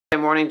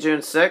Morning,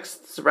 June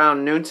 6th. It's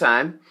around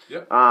noontime.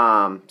 Yep.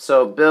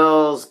 So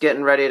Bill's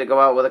getting ready to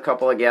go out with a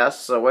couple of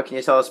guests. So what can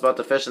you tell us about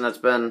the fishing that's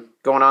been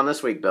going on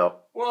this week, Bill?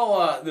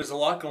 Well, there's a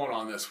lot going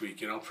on this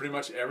week. Pretty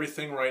much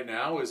everything right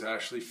now is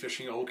actually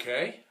fishing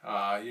okay.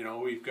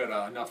 We've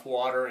got enough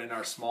water in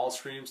our small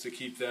streams to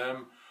keep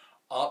them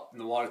up,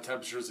 and the water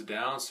temperatures are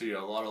down. So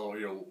a lot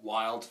of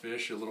wild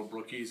fish, your little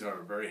brookies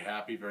are very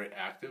happy, very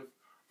active.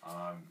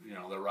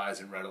 They're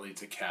rising readily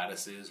to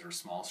caddises or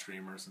small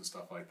streamers and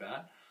stuff like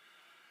that.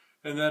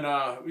 And then,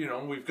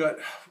 we've got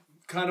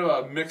kind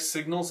of mixed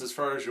signals as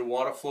far as your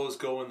water flows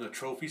go in the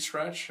trophy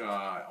stretch.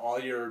 All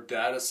your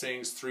data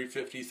saying is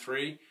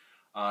 353.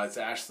 It's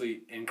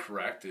actually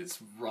incorrect. It's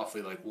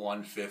roughly like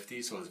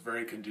 150, so it's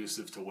very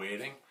conducive to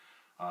wading.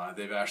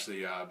 They've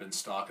actually been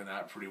stocking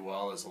that pretty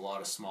well. There's a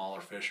lot of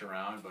smaller fish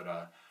around,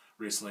 but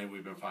recently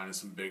we've been finding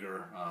some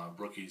bigger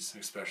brookies,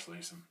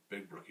 especially some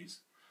big brookies,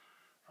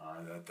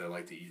 that they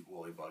like to eat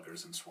woolly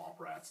buggers and swamp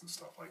rats and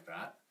stuff like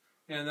that.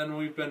 And then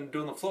we've been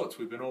doing the floats.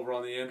 We've been over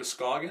on the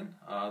Androscoggin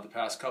the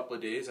past couple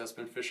of days. That's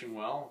been fishing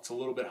well. It's a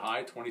little bit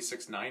high,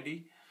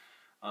 2690.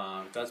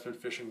 That's been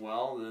fishing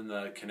well. And then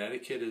the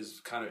Connecticut is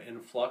kind of in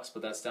flux,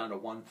 but that's down to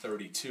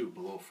 132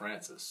 below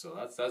Francis. So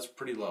that's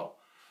pretty low.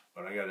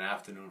 But I got an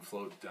afternoon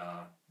float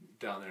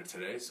down there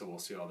today, so we'll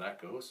see how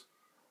that goes.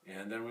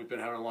 And then we've been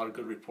having a lot of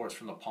good reports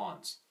from the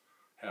ponds.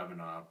 Having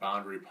a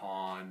Boundary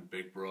Pond,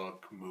 Big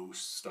Brook, moose,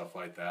 stuff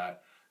like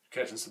that.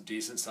 Catching some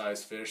decent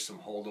sized fish, some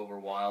holdover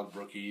wild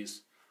brookies,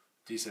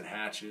 decent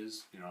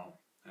hatches,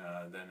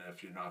 then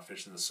if you're not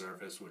fishing the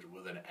surface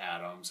with an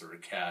Adams or a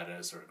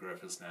Caddis or a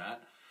Griffith's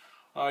gnat,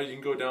 you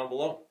can go down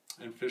below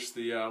and fish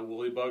the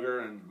woolly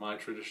bugger, and my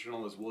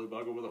traditional is woolly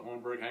bugger with a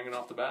hornberg hanging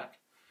off the back.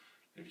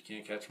 If you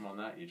can't catch them on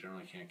that, you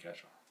generally can't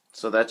catch them.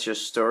 So that's your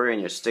story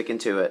and you're sticking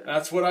to it.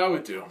 That's what I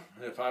would do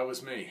if I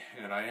was me,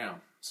 and I am,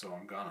 so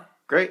I'm gonna.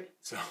 Great.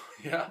 So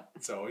yeah,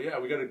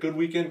 we got a good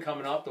weekend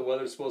coming up. The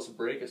weather's supposed to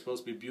break. It's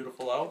supposed to be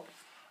beautiful out.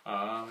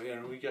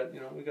 We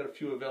got a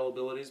few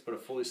availabilities, but a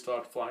fully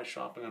stocked fly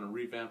shop. I'm gonna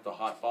revamp the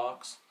hot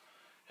box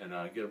and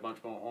get a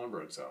bunch more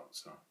hornbergs out.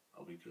 So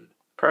I'll be good.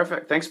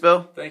 Perfect. Thanks,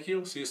 Bill. Thank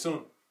you. See you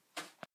soon.